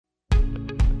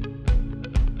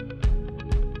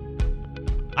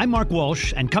I'm Mark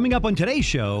Walsh, and coming up on today's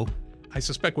show... I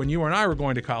suspect when you and I were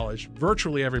going to college,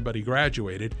 virtually everybody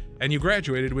graduated, and you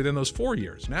graduated within those 4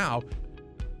 years. Now,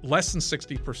 less than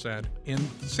 60% in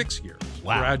 6 years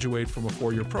graduate from a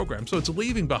 4-year program. So it's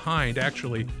leaving behind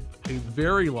actually a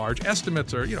very large,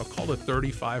 estimates are, call it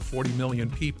 35, 40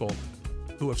 million people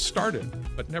who have started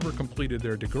but never completed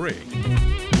their degree.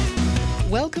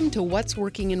 Welcome to What's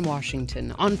Working in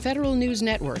Washington on Federal News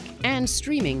Network and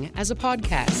streaming as a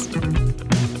podcast.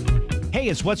 Hey,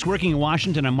 it's What's Working in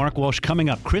Washington. I'm Mark Walsh. Coming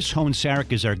up, Chris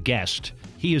Hohn-Saric is our guest.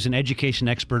 He is an education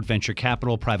expert, venture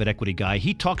capital, private equity guy.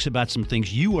 He talks about some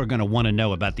things you are going to want to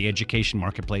know about the education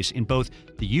marketplace in both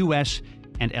the U.S.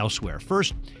 and elsewhere.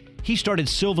 First, he started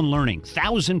Sylvan Learning,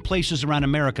 1,000 places around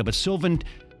America, but Sylvan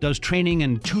does training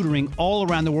and tutoring all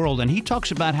around the world, and he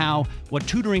talks about what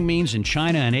tutoring means in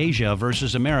China and Asia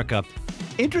versus America.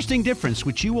 Interesting difference,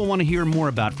 which you will want to hear more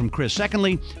about from Chris.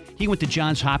 Secondly, he went to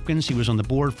Johns Hopkins. He was on the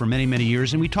board for many, many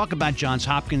years, and we talk about Johns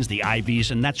Hopkins, the Ivies,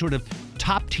 and that sort of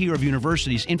top tier of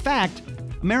universities. In fact,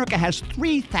 America has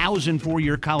 3,000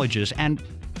 four-year colleges, and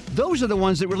those are the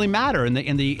ones that really matter in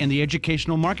the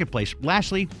educational marketplace.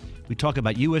 Lastly, we talk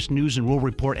about U.S. News and World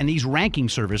Report and these ranking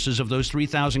services of those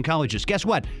 3,000 colleges. Guess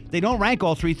what? They don't rank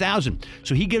all 3,000.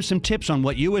 So he gives some tips on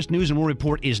what U.S. News and World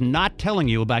Report is not telling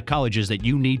you about colleges that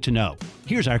you need to know.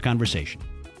 Here's our conversation.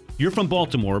 You're from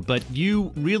Baltimore, but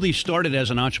you really started as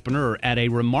an entrepreneur at a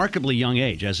remarkably young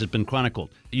age, as has been chronicled.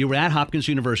 You were at Hopkins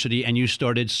University and you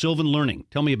started Sylvan Learning.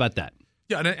 Tell me about that.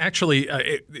 Yeah, and actually,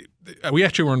 we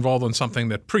actually were involved in something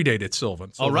that predated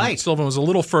Sylvan. All right. Sylvan was a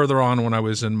little further on when I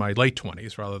was in my late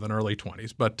 20s rather than early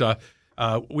 20s. But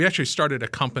we actually started a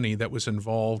company that was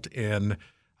involved in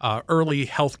early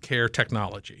healthcare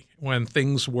technology when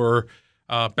things were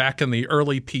back in the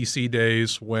early PC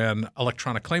days when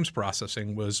electronic claims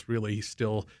processing was really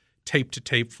still tape to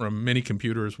tape from many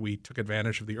computers. We took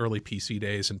advantage of the early PC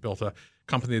days and built a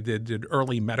company that did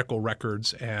early medical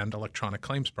records and electronic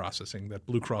claims processing that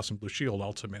Blue Cross and Blue Shield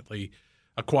ultimately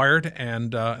acquired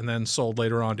and then sold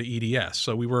later on to EDS.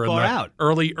 So we were in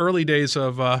the early days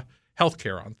of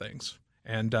healthcare on things.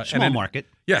 And small market.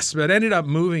 Yes, but ended up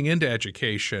moving into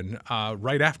education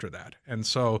right after that. And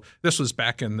so this was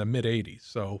back in the mid-'80s,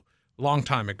 so a long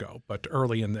time ago, but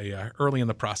early in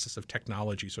the process of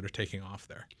technology sort of taking off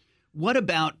there. What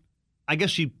about, I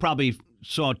guess you probably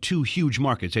saw two huge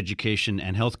markets, education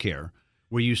and healthcare,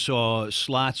 where you saw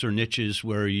slots or niches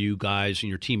where you guys and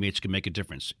your teammates could make a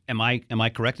difference. Am I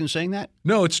correct in saying that?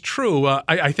 No, it's true.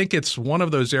 I think it's one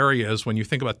of those areas when you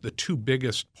think about the two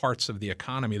biggest parts of the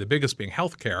economy, the biggest being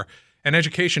healthcare and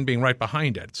education being right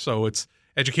behind it. So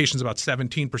education's about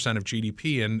 17% of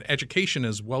GDP, and education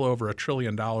is well over $1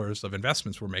 trillion of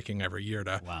investments we're making every year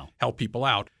to help people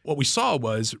out. What we saw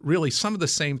was really some of the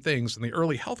same things in the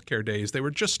early healthcare days. They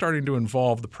were just starting to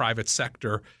involve the private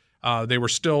sector. They were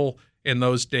still in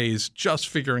those days just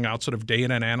figuring out sort of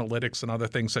data and analytics and other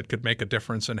things that could make a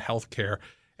difference in healthcare.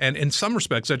 And in some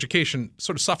respects, education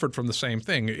sort of suffered from the same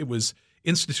thing. It was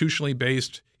institutionally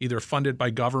based, either funded by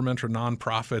government or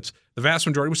nonprofits. The vast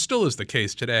majority, which still is the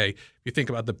case today, if you think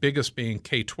about the biggest being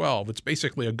K-12, it's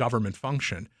basically a government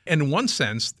function. And in one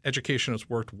sense, education has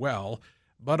worked well,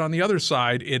 but on the other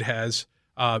side, it has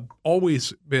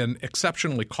always been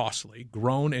exceptionally costly,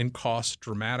 grown in cost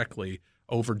dramatically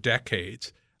over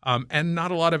decades. And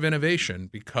not a lot of innovation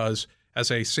because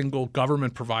as a single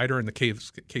government provider in the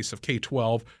case of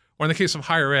K-12 or in the case of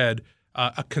higher ed,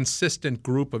 a consistent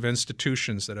group of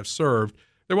institutions that have served,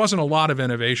 there wasn't a lot of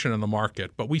innovation in the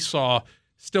market. But we saw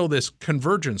still this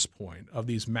convergence point of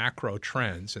these macro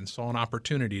trends and saw an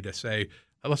opportunity to say,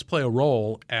 let's play a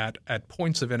role at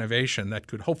points of innovation that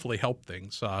could hopefully help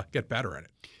things get better at it.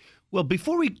 Well,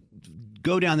 before we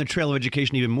go down the trail of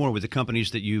education even more with the companies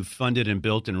that you've funded and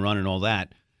built and run and all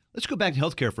that, let's go back to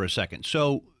healthcare for a second.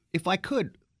 So if I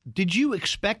could, did you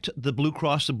expect the Blue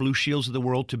Cross, the Blue Shields of the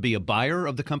world to be a buyer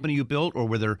of the company you built, or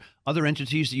were there other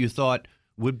entities that you thought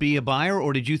would be a buyer,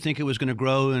 or did you think it was going to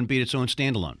grow and be its own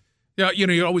standalone? Yeah,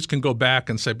 you always can go back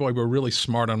and say, boy, we're really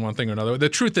smart on one thing or another. The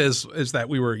truth is that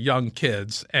we were young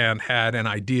kids and had an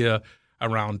idea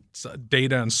around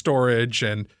data and storage,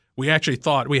 and we actually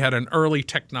thought we had an early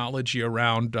technology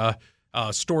around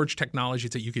storage technologies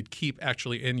that you could keep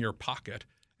actually in your pocket.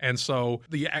 And so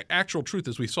the actual truth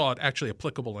is we saw it actually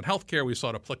applicable in healthcare. We saw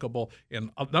it applicable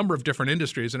in a number of different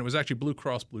industries. And it was actually Blue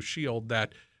Cross Blue Shield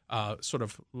that sort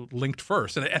of linked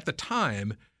first. And at the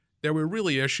time, there were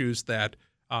really issues that,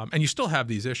 and you still have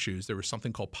these issues. There was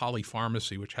something called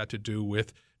polypharmacy, which had to do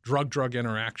with drug-drug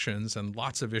interactions and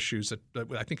lots of issues that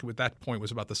I think at that point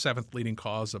was about the seventh leading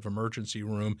cause of emergency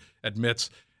room admits.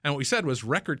 And what we said was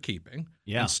record keeping,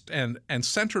 and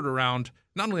centered around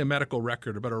not only a medical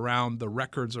record, but around the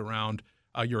records around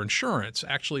your insurance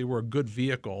actually were a good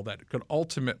vehicle that could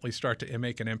ultimately start to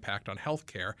make an impact on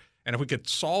healthcare. And if we could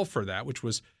solve for that, which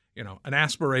was an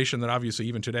aspiration that obviously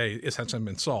even today hasn't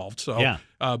been solved. So,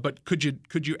 but could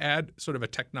you add sort of a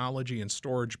technology and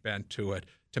storage bent to it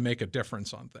to make a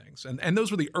difference on things? And those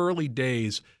were the early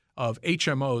days of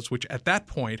HMOs, which at that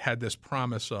point had this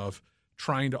promise of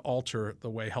trying to alter the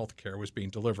way healthcare was being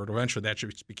delivered. Eventually, that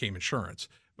just became insurance.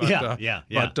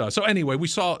 But, so anyway, we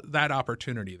saw that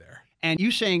opportunity there. And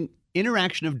you saying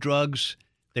interaction of drugs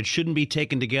that shouldn't be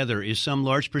taken together is some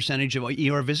large percentage of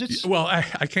ER visits? Well, I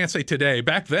can't say today.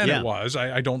 Back then it was.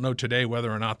 I don't know today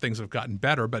whether or not things have gotten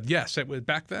better. But yes,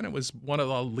 back then it was one of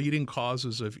the leading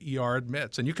causes of ER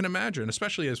admits. And you can imagine,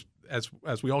 especially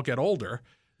as we all get older,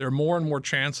 there are more and more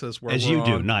chances where as you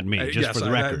do, not me, just yes, for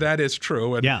the record. That is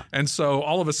true. And so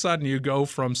all of a sudden you go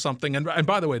from something, and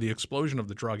by the way, the explosion of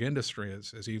the drug industry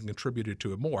has even contributed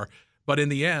to it more. But in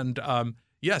the end,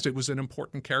 yes, it was an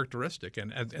important characteristic.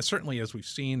 And certainly as we've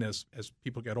seen, as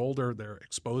people get older, they're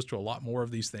exposed to a lot more of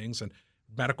these things, and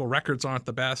medical records aren't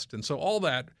the best. And so all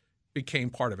that became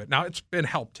part of it. Now, it's been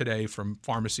helped today from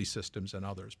pharmacy systems and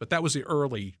others, but that was the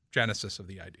early genesis of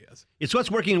the ideas. It's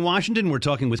What's Working in Washington. We're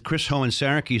talking with Chris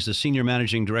Hoehn-Saric. He's the Senior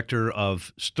Managing Director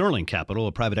of Sterling Capital,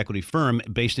 a private equity firm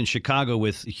based in Chicago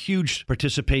with huge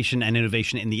participation and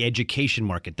innovation in the education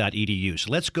market.edu. So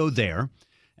let's go there.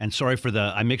 And sorry for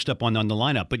I mixed up on the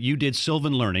lineup, but you did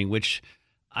Sylvan Learning, which,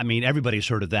 I mean, everybody's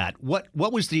heard of that. What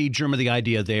was the germ of the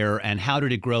idea there, and how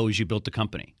did it grow as you built the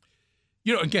company?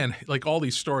 Again, like all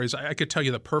these stories, I could tell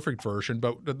you the perfect version,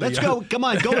 but let's go. Come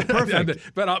on, go with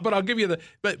perfect. but I'll give you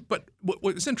But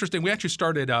what's interesting, we actually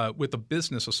started with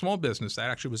a small business that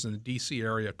actually was in the D.C.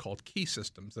 area called Key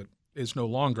Systems that is no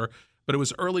longer, but it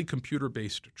was early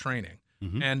computer-based training.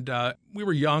 Mm-hmm. And we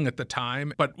were young at the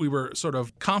time, but we were sort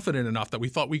of confident enough that we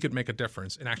thought we could make a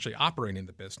difference in actually operating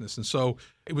the business. And so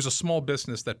it was a small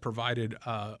business that provided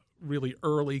really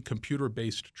early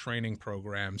computer-based training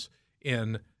programs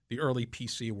in the early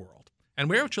PC world. And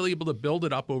we were actually able to build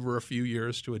it up over a few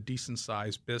years to a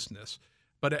decent-sized business,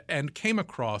 and came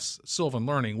across Sylvan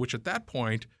Learning, which at that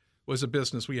point was a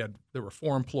business there were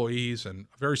 4 employees and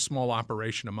a very small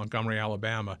operation in Montgomery,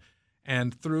 Alabama.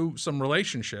 And through some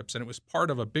relationships, and it was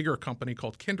part of a bigger company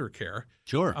called KinderCare,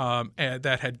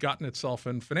 that had gotten itself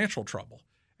in financial trouble.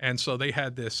 And so they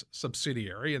had this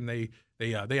subsidiary, and they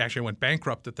actually went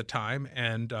bankrupt at the time,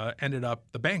 and ended up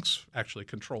the banks actually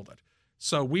controlled it.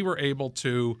 So we were able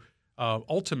to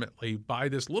ultimately buy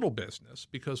this little business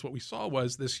because what we saw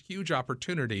was this huge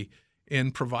opportunity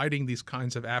in providing these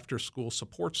kinds of after-school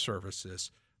support services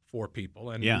for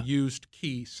people. And we used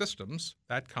Key Systems,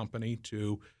 that company,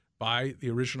 to buy the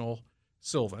original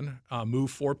Sylvan,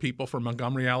 move 4 people from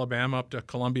Montgomery, Alabama up to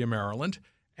Columbia, Maryland,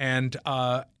 and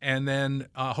then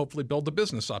hopefully build the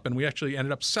business up. And we actually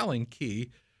ended up selling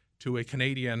Key to a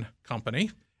Canadian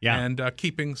company and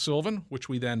keeping Sylvan, which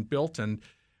we then built. And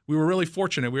we were really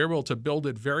fortunate. We were able to build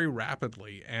it very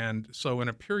rapidly. And so in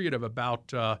a period of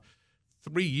about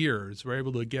 3 years, we were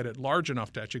able to get it large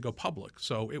enough to actually go public.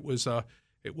 So it was a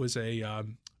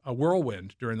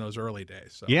whirlwind during those early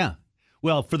days. So. Yeah.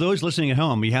 Well, for those listening at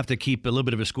home, you have to keep a little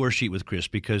bit of a score sheet with Chris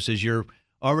because as you're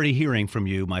already hearing from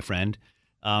you, my friend,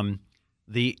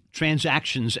 the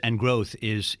transactions and growth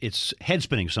it's head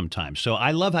spinning sometimes. So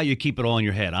I love how you keep it all in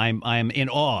your head. I'm in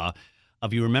awe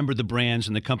of you remember the brands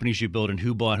and the companies you built and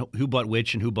who bought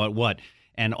which and who bought what.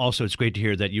 And also it's great to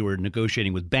hear that you were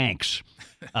negotiating with banks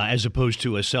as opposed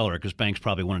to a seller because banks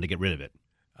probably wanted to get rid of it.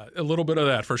 A little bit of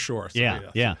that for sure. So,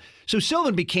 yeah. So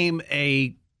Sylvan became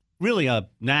really a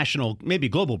national, maybe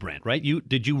global brand, right?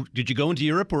 Did you go into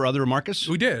Europe or other markets?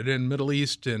 We did, in Middle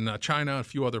East, in China, a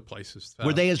few other places.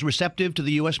 Were they as receptive to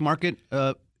the U.S. market?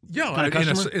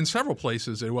 In several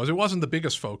places it was. It wasn't the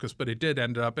biggest focus, but it did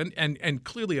end up, and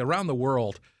clearly around the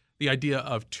world, the idea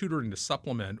of tutoring to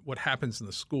supplement what happens in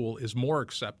the school is more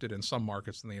accepted in some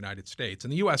markets than the United States.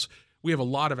 In the U.S., we have a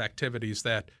lot of activities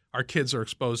that our kids are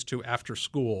exposed to after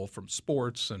school, from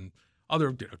sports and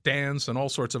other dance and all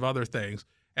sorts of other things.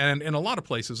 And in a lot of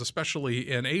places, especially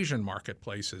in Asian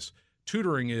marketplaces,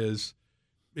 tutoring is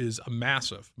a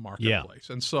massive marketplace.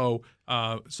 And so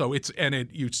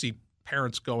you'd see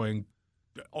parents going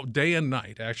day and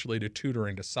night actually to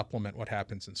tutoring to supplement what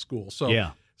happens in school.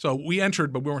 So we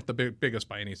entered, but we weren't the biggest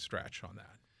by any stretch on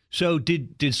that. So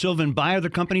did Sylvan buy other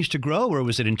companies to grow, or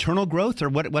was it internal growth, or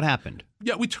what happened?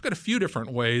 Yeah, we took it a few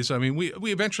different ways. I mean, we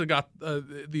eventually got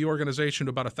the organization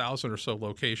to about 1,000 or so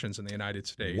locations in the United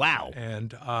States. Wow.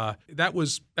 And that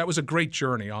was a great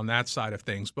journey on that side of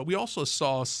things. But we also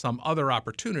saw some other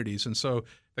opportunities. And so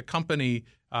the company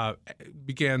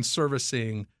began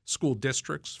servicing school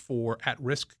districts for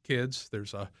at-risk kids.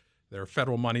 There are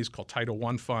federal monies called Title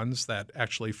I funds that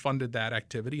actually funded that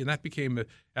activity, and that became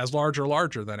as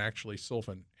larger than actually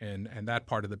Sylvan and that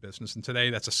part of the business. And today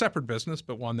that's a separate business,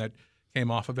 but one that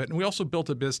came off of it. And we also built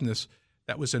a business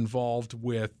that was involved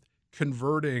with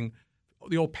converting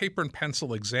the old paper and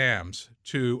pencil exams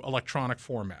to electronic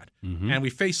format. Mm-hmm. And we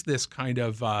faced this kind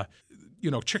of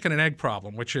chicken and egg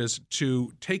problem, which is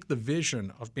to take the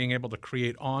vision of being able to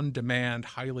create on-demand,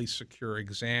 highly secure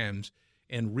exams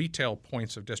in retail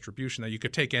points of distribution that you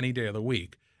could take any day of the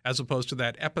week, as opposed to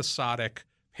that episodic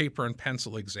paper and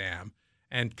pencil exam,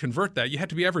 and convert that. You had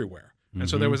to be everywhere.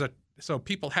 Mm-hmm. And so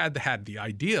people had the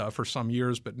idea for some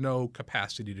years, but no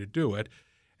capacity to do it.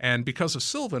 And because of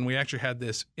Sylvan, we actually had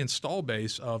this install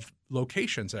base of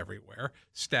locations everywhere,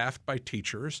 staffed by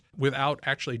teachers without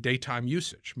actually daytime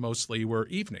usage. Mostly were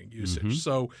evening usage. Mm-hmm.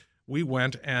 So we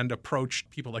went and approached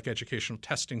people like Educational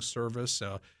Testing Service,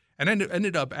 and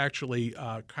ended up actually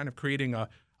kind of creating a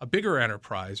bigger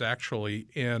enterprise actually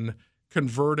in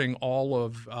converting all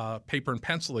of paper and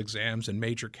pencil exams in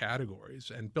major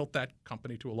categories, and built that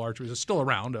company to a large business. It's still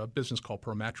around, a business called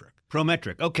Prometric.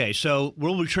 Prometric. Okay, so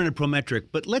we'll return to Prometric,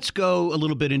 but let's go a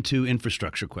little bit into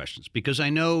infrastructure questions, because I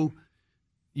know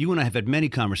you and I have had many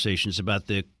conversations about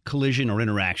the collision or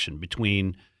interaction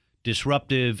between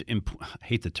disruptive, I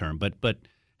hate the term, but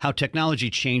how technology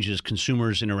changes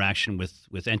consumers' interaction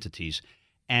with entities,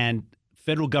 and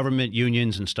federal government,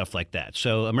 unions, and stuff like that.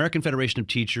 So American Federation of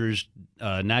Teachers,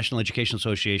 National Education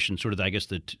Association,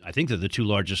 I think they're the two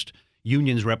largest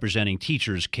unions representing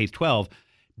teachers, K-12.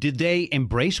 Did they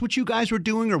embrace what you guys were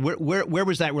doing, or where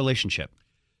was that relationship?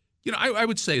 I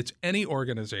would say it's any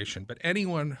organization, but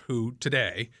anyone who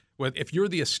today, if you're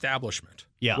the establishment,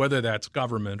 whether that's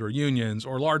government or unions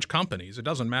or large companies, it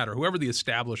doesn't matter, whoever the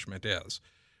establishment is,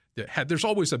 there's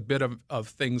always a bit of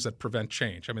things that prevent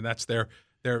change. I mean, that's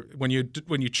when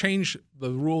you change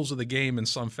the rules of the game in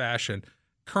some fashion,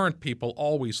 current people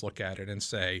always look at it and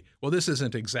say, well, this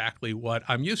isn't exactly what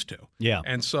I'm used to. Yeah.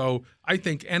 And so I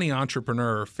think any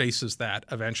entrepreneur faces that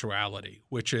eventuality,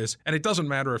 which is, and it doesn't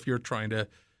matter if you're trying to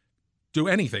do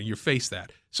anything, you face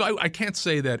that. So I can't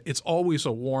say that it's always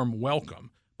a warm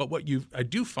welcome, but what I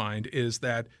do find is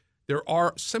that there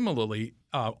are similarly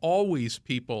always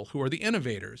people who are the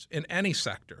innovators in any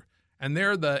sector, and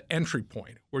they're the entry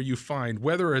point where you find,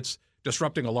 whether it's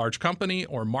disrupting a large company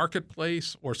or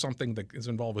marketplace or something that is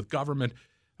involved with government,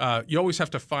 you always have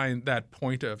to find that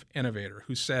point of innovator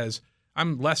who says,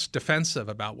 I'm less defensive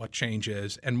about what change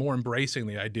is and more embracing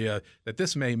the idea that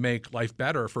this may make life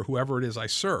better for whoever it is I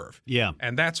serve. Yeah.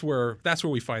 And that's where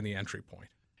we find the entry point.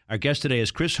 Our guest today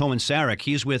is Chris Hohn-Sarek.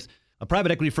 He's with a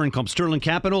private equity firm called Sterling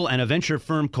Capital and a venture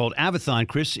firm called Avathon.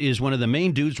 Chris is one of the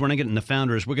main dudes running it and the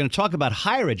founders. We're going to talk about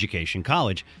higher education,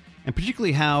 college, and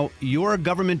particularly how your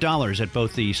government dollars at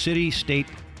both the city, state,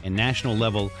 and national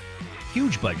level,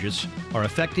 huge budgets, are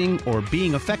affecting or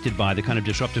being affected by the kind of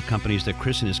disruptive companies that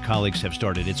Chris and his colleagues have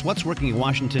started. It's What's Working in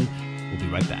Washington. We'll be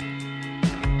right back.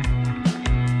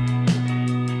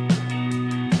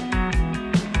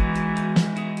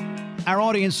 Our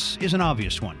audience is an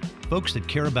obvious one. Folks that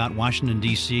care about Washington,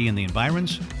 D.C. and the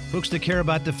environs, folks that care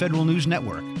about the Federal News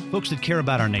Network, folks that care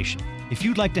about our nation. If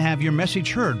you'd like to have your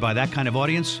message heard by that kind of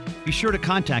audience, be sure to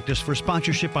contact us for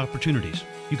sponsorship opportunities.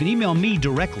 You can email me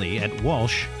directly at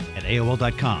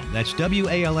walsh@aol.com. That's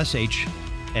WALSH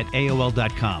at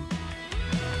AOL.com.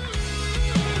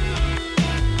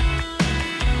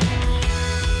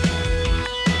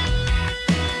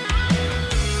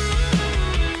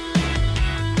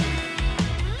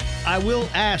 I will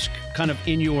ask, kind of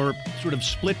in your sort of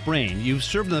split brain, you've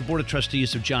served on the board of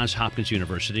trustees of Johns Hopkins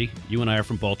University. You and I are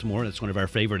from Baltimore. That's one of our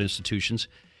favorite institutions.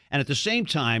 And at the same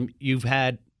time, you've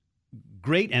had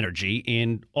great energy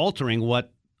in altering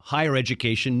what higher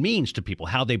education means to people,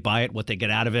 how they buy it, what they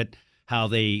get out of it, how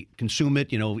they consume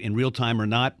it, in real time or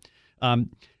not.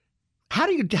 How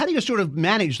do you sort of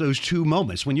manage those two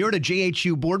moments? When you're at a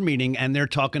JHU board meeting and they're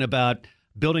talking about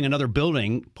building another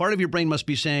building, part of your brain must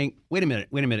be saying, wait a minute,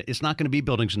 it's not going to be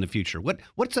buildings in the future.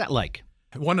 What's that like?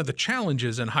 One of the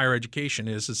challenges in higher education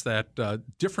is that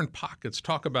different pockets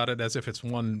talk about it as if it's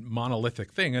one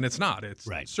monolithic thing, and it's not. It's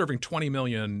serving 20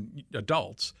 million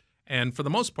adults. And for the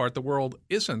most part, the world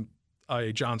isn't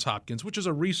a Johns Hopkins, which is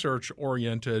a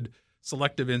research-oriented,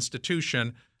 selective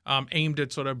institution aimed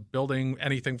at sort of building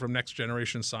anything from next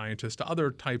generation scientists to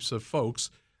other types of folks.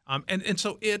 And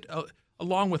so it,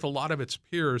 along with a lot of its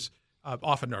peers,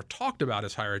 often are talked about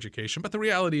as higher education, but the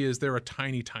reality is they're a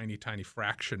tiny, tiny, tiny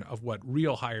fraction of what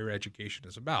real higher education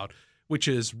is about, which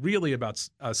is really about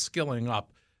skilling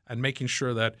up and making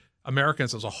sure that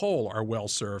Americans as a whole are well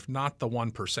served, not the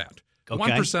 1%. The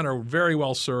 1% are very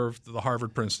well served, the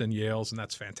Harvard, Princeton, Yales, and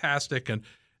that's fantastic. And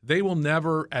they will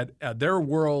never, their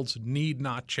worlds need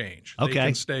not change. They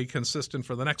can stay consistent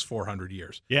for the next 400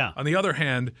 years. Yeah. On the other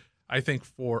hand, I think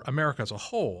for America as a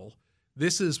whole,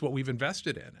 this is what we've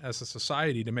invested in as a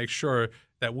society to make sure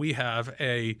that we have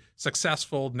a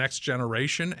successful next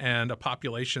generation and a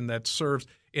population that serves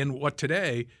in what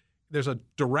today there's a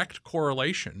direct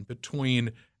correlation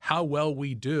between how well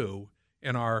we do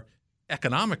in our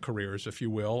economic careers, if you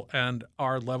will, and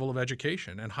our level of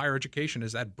education. And higher education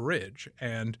is that bridge.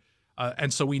 And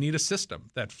so we need a system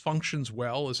that functions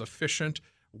well, is efficient,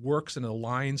 works and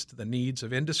aligns to the needs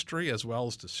of industry as well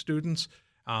as to students.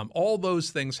 All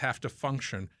those things have to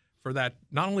function for that,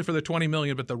 not only for the 20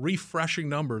 million, but the refreshing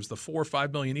numbers, the 4 or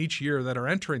 5 million each year that are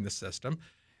entering the system.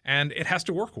 And it has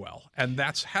to work well. And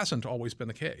that hasn't always been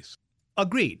the case.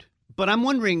 Agreed. But I'm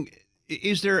wondering,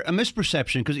 is there a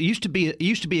misperception? Because it used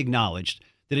to be acknowledged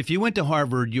that if you went to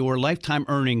Harvard, your lifetime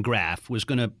earning graph was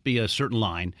going to be a certain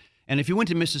line. And if you went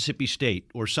to Mississippi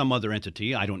State or some other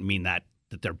entity, I don't mean that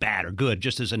they're bad or good,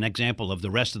 just as an example of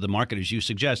the rest of the market, as you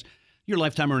suggest, your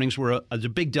lifetime earnings were a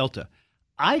big delta.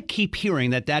 I keep hearing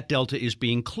that delta is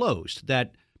being closed,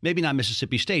 that maybe not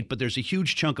Mississippi State, but there's a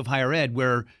huge chunk of higher ed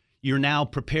where you're now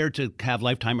prepared to have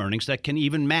lifetime earnings that can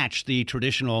even match the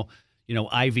traditional,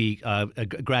 Ivy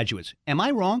graduates. Am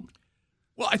I wrong?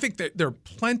 Well, I think that there are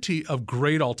plenty of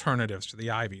great alternatives to the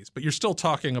Ivies, but you're still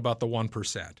talking about the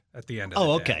 1% at the end of the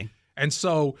day. Okay. And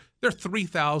so there are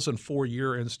 3,000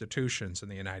 four-year institutions in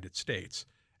the United States.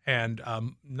 And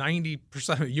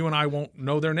 90% of you and I won't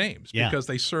know their names because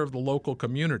they serve the local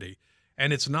community.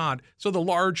 And it's not. So the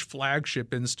large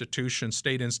flagship institutions,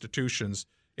 state institutions,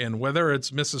 and whether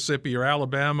it's Mississippi or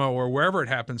Alabama or wherever it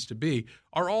happens to be,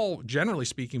 are all, generally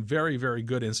speaking, very, very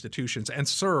good institutions and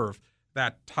serve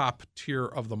that top tier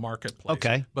of the marketplace.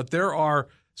 Okay. But there are,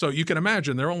 so you can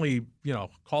imagine there are only,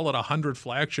 call it 100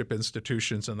 flagship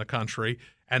institutions in the country,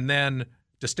 and then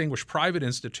distinguished private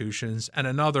institutions and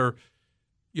another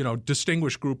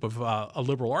distinguished group of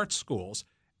liberal arts schools.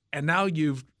 And now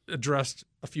you've addressed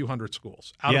a few hundred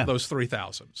schools out of those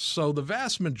 3,000. So the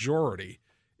vast majority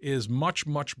is much,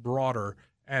 much broader,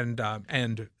 and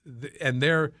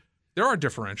there are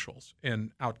differentials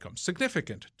in outcomes,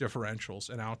 significant differentials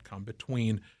in outcome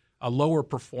between lower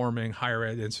performing higher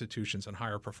ed institutions and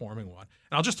higher performing one.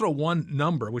 And I'll just throw one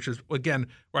number, which is, again,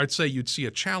 where I'd say you'd see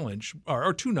a challenge,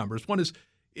 or two numbers. One is,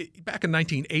 back in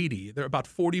 1980, there about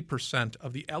 40%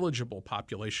 of the eligible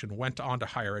population went on to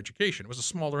higher education. It was a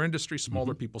smaller industry,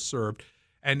 smaller people served.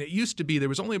 And it used to be there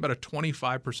was only about a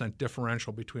 25%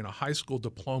 differential between a high school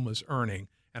diploma's earning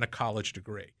and a college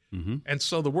degree. And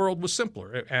so the world was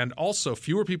simpler. And also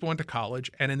fewer people went to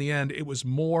college. And in the end, it was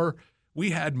more,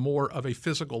 we had more of a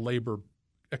physical labor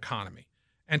economy.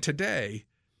 And today,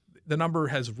 the number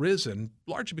has risen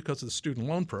largely because of the student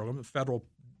loan program, the federal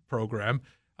program,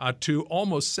 to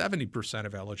almost 70%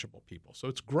 of eligible people. So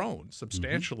it's grown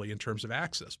substantially in terms of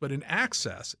access. But in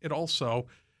access, it also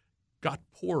got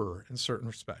poorer in certain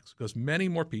respects because many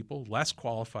more people, less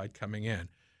qualified, coming in.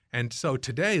 And so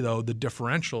today, though, the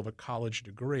differential of a college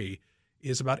degree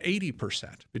is about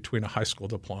 80% between a high school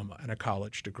diploma and a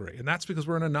college degree. And that's because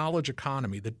we're in a knowledge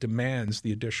economy that demands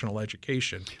the additional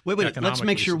education. Wait, let's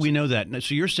make sure we know that.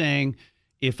 So you're saying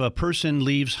if a person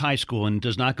leaves high school and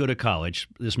does not go to college,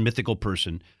 this mythical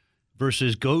person,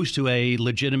 versus goes to a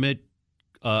legitimate,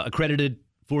 accredited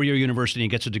four-year university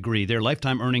and gets a degree, their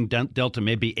lifetime earning delta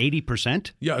may be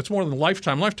 80%? Yeah, it's more than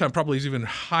lifetime. Lifetime probably is even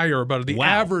higher, but the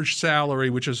average salary,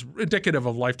 which is indicative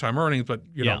of lifetime earnings, but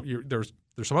there's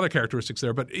some other characteristics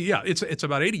there. But yeah, it's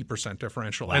about 80%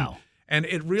 differential. Wow. And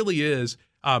it really is.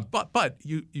 But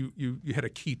you had a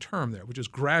key term there, which is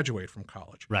graduate from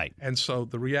college. Right. And so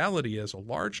the reality is a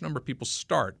large number of people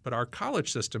start, but our college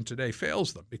system today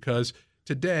fails them because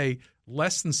today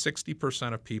less than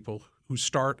 60% of people who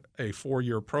start a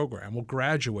four-year program will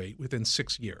graduate within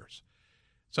 6 years.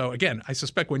 So again, I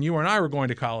suspect when you and I were going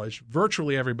to college,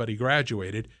 virtually everybody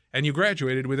graduated, and you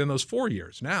graduated within those 4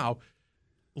 years. Now,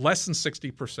 less than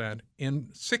 60% in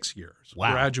 6 years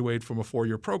graduate from a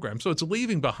four-year program. So it's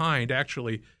leaving behind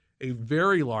actually a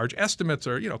very large, estimates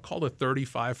are, call it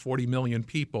 35, 40 million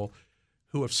people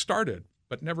who have started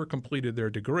but never completed their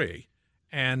degree.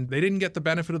 And they didn't get the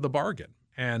benefit of the bargain.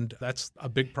 And that's a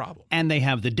big problem. And they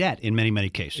have the debt in many, many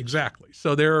cases. Exactly.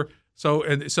 So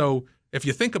if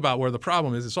you think about where the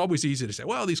problem is, it's always easy to say,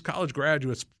 well, these college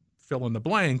graduates fill in the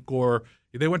blank, or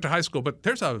they went to high school, but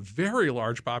there's a very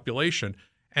large population.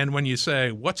 And when you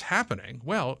say, what's happening?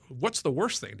 Well, what's the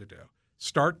worst thing to do?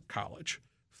 Start college,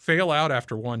 fail out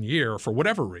after 1 year for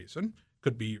whatever reason,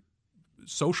 could be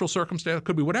social circumstance,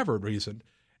 could be whatever reason,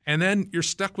 and then you're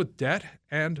stuck with debt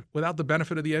and without the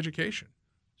benefit of the education.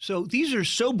 So these are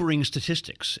sobering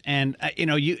statistics, and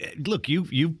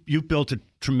you've built a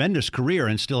tremendous career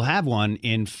and still have one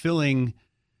in filling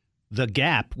the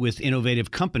gap with innovative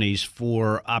companies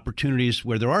for opportunities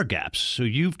where there are gaps. So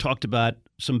you've talked about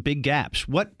some big gaps.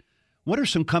 What are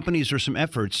some companies or some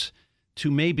efforts to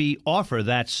maybe offer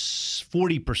that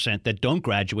 40% that don't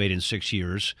graduate in 6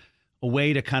 years a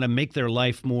way to kind of make their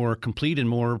life more complete and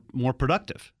more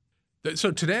productive?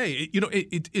 So today,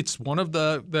 it's one of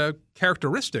the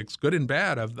characteristics, good and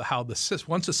bad, of how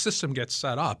once a system gets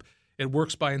set up, it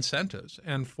works by incentives.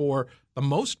 And for the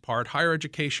most part, higher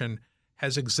education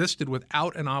has existed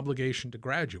without an obligation to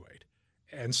graduate.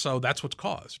 And so that's what's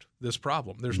caused this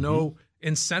problem. There's no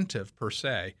incentive per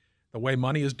se, the way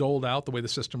money is doled out, the way the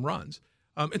system runs.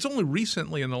 It's only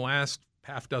recently in the last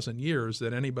half dozen years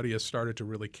that anybody has started to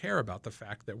really care about the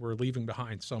fact that we're leaving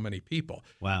behind so many people.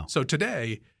 Wow. So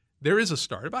today, there is a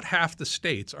start. About half the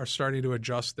states are starting to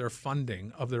adjust their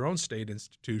funding of their own state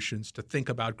institutions to think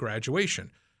about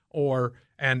graduation.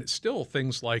 And still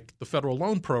things like the federal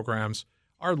loan programs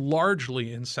are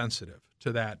largely insensitive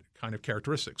to that kind of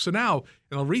characteristic. So now,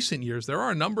 in the recent years, there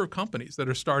are a number of companies that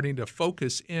are starting to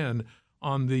focus in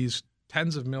on these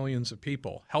tens of millions of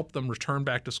people, help them return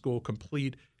back to school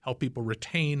complete, help people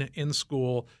retain in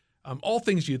school, all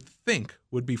things you'd think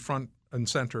would be front and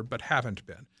center, but haven't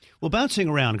been. Well, bouncing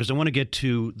around, because I want to get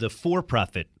to the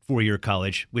for-profit four-year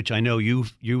college, which I know you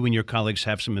and your colleagues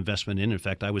have some investment in. In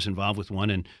fact, I was involved with one,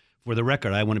 and for the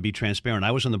record, I want to be transparent.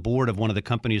 I was on the board of one of the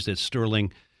companies that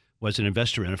Sterling was an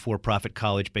investor in, a for-profit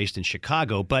college based in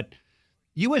Chicago. But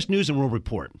U.S. News and World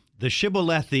Report, the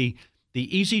shibboleth, the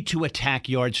easy-to-attack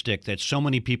yardstick that so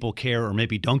many people care or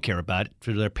maybe don't care about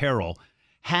for their peril,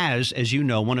 has, as you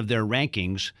know, one of their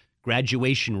rankings,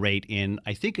 graduation rate in,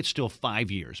 I think it's still 5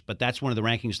 years, but that's one of the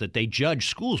rankings that they judge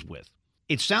schools with.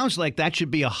 It sounds like that should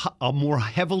be a more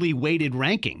heavily weighted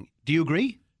ranking. Do you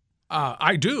agree?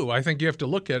 I do. I think you have to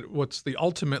look at what's the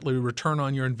ultimately return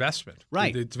on your investment.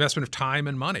 Right. The investment of time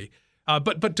and money.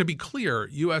 But to be clear,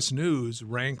 U.S. News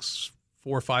ranks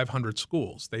 400 or 500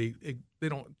 schools. They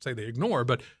don't say they ignore,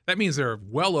 but that means there are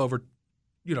well over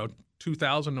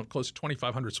 2,000, close to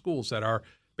 2,500 schools that are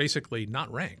basically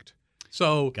not ranked.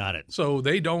 So got it. So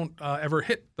they don't ever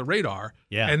hit the radar.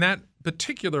 Yeah. And that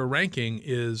particular ranking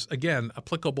is, again,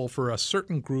 applicable for a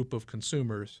certain group of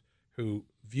consumers who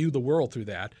view the world through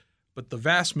that. But the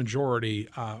vast majority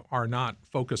are not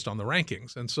focused on the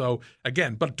rankings. And so,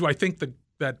 again, but do I think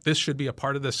that this should be a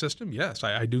part of the system? Yes,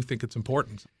 I do think it's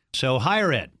important. So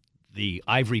higher ed, the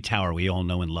ivory tower we all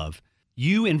know and love,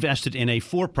 you invested in a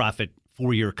for-profit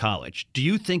four-year college. Do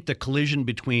you think the collision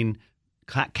between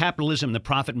capitalism, the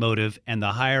profit motive, and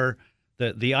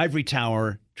the ivory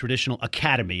tower traditional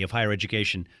academy of higher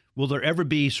education, will there ever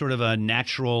be sort of a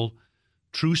natural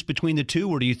truce between the two,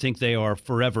 or do you think they are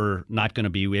forever not going to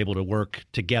be able to work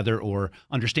together or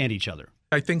understand each other?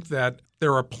 I think that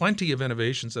there are plenty of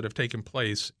innovations that have taken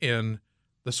place in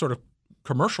the sort of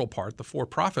commercial part, the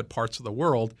for-profit parts of the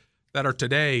world that are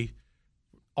today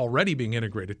already being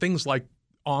integrated. Things like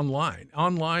online.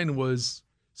 Online was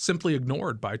simply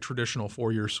ignored by traditional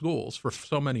four-year schools for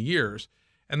so many years.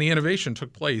 And the innovation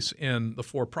took place in the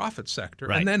for-profit sector,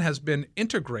 right, and then has been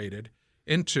integrated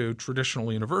into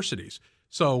traditional universities.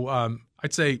 So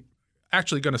I'd say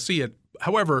actually going to see it.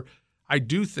 However, I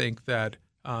do think that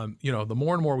the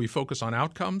more and more we focus on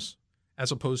outcomes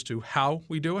as opposed to how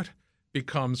we do it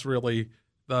becomes really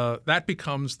the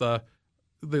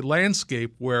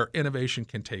landscape where innovation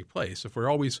can take place. If we're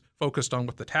always focused on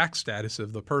what the tax status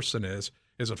of the person is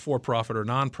it for-profit or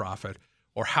nonprofit,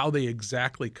 or how they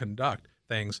exactly conduct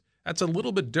things, that's a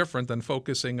little bit different than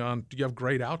focusing on, do you have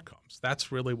great outcomes?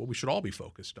 That's really what we should all be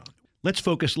focused on. Let's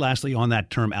focus lastly on that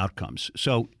term outcomes.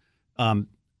 So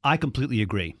I completely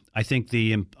agree. I think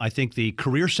the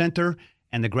career center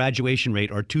and the graduation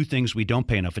rate are two things we don't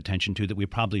pay enough attention to that we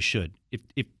probably should.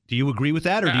 Do you agree with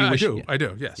that, or do you wish? I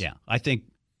do. Yes. Yeah, I think.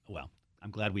 Well, I'm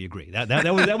glad we agree.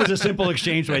 That was a simple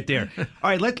exchange right there.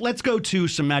 All right, let's go to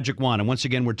some magic wand. And once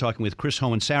again, we're talking with Chris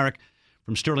Hohn-Sarek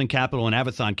from Sterling Capital and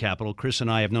Avathon Capital. Chris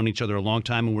and I have known each other a long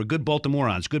time, and we're good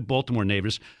Baltimoreans, good Baltimore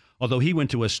neighbors. Although he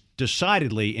went to a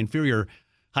decidedly inferior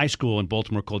high school in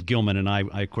Baltimore called Gilman, and I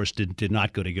of course, did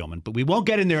not go to Gilman. But we won't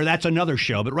get in there. That's another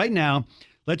show. But right now,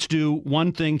 let's do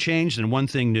one thing changed and one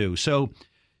thing new. So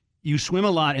you swim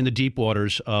a lot in the deep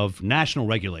waters of national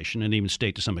regulation and even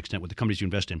state to some extent with the companies you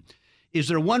invest in. Is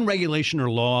there one regulation or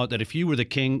law that if you were the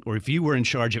king or if you were in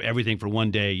charge of everything for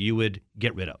one day, you would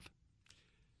get rid of?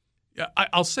 Yeah,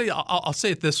 I'll say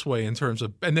it this way in terms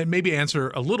of, and then maybe answer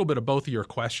a little bit of both of your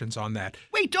questions on that.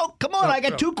 Wait, come on! I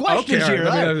got two questions okay, here.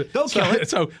 Right, don't kill it.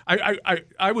 So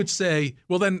I would say,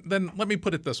 well, then let me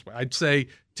put it this way. I'd say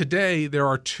today there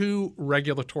are two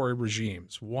regulatory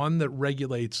regimes: one that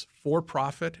regulates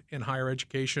for-profit in higher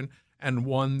education, and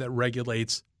one that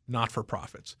regulates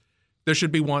not-for-profits. There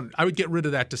should be one. I would get rid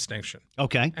of that distinction.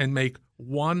 Okay. And make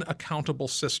one accountable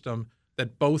system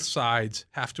that both sides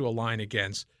have to align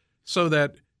against.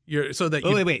 Wait.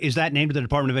 Is that named the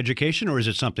Department of Education or is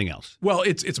it something else? Well,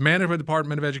 it's managed by the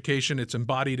Department of Education. It's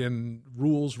embodied in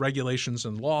rules, regulations,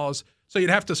 and laws. So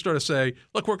you'd have to sort of say,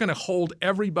 look, we're going to hold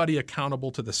everybody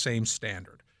accountable to the same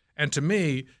standard. And to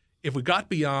me, if we got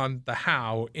beyond the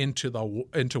how into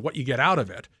what you get out of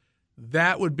it,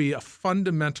 that would be a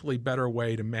fundamentally better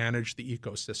way to manage the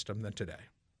ecosystem than today.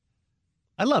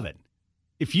 I love it.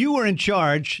 If you were in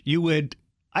charge, you would.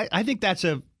 I think that's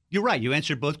a. You're right. You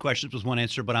answered both questions with one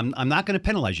answer, but I'm not going to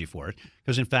penalize you for it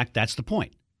because, in fact, that's the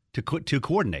point, to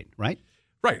coordinate, right?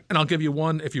 Right. And I'll give you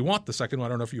one if you want the second one. I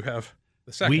don't know if you have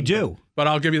the second. We do. But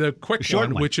I'll give you the quick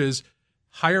one, which is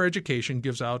higher education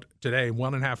gives out today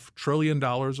 $1.5 trillion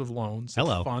of loans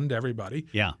that fund everybody.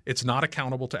 Yeah. It's not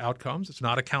accountable to outcomes. It's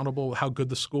not accountable how good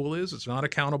the school is. It's not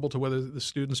accountable to whether the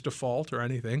students default or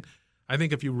anything. I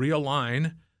think if you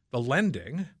realign the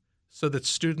lending so that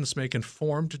students make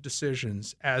informed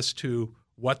decisions as to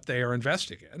what they are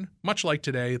investing in, much like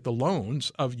today the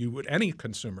loans of any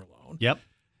consumer loan. Yep.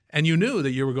 And you knew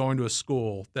that you were going to a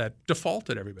school that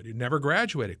defaulted everybody, never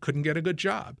graduated, couldn't get a good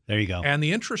job. There you go. And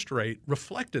the interest rate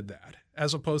reflected that,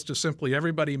 as opposed to simply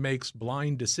everybody makes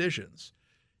blind decisions.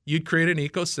 You'd create an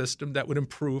ecosystem that would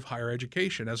improve higher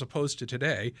education, as opposed to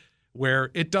today,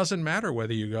 where it doesn't matter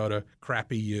whether you go to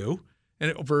crappy U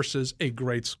versus a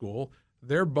great school.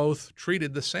 They're both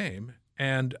treated the same,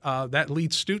 and that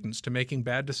leads students to making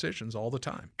bad decisions all the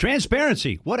time.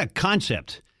 Transparency, what a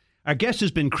concept. Our guest has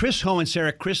been Chris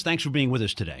Hohensarek. Chris, thanks for being with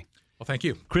us today. Well, thank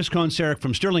you. Chris Hohensarek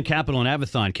from Sterling Capital and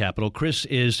Avathon Capital. Chris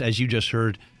is, as you just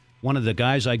heard, one of the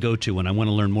guys I go to when I want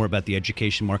to learn more about the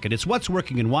education market. It's What's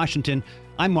Working in Washington.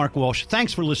 I'm Mark Walsh.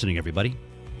 Thanks for listening, everybody.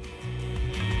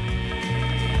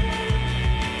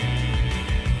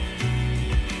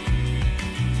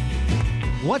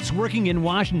 What's Working in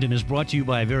Washington is brought to you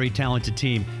by a very talented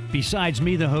team. Besides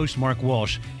me, the host, Mark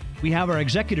Walsh, we have our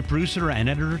executive producer and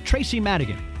editor, Tracy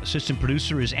Madigan. Assistant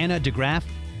producer is Anna DeGraff,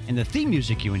 and the theme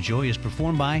music you enjoy is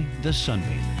performed by the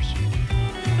Sunbathers.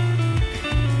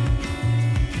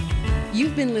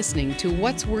 You've been listening to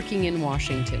What's Working in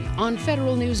Washington on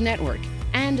Federal News Network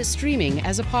and streaming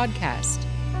as a podcast.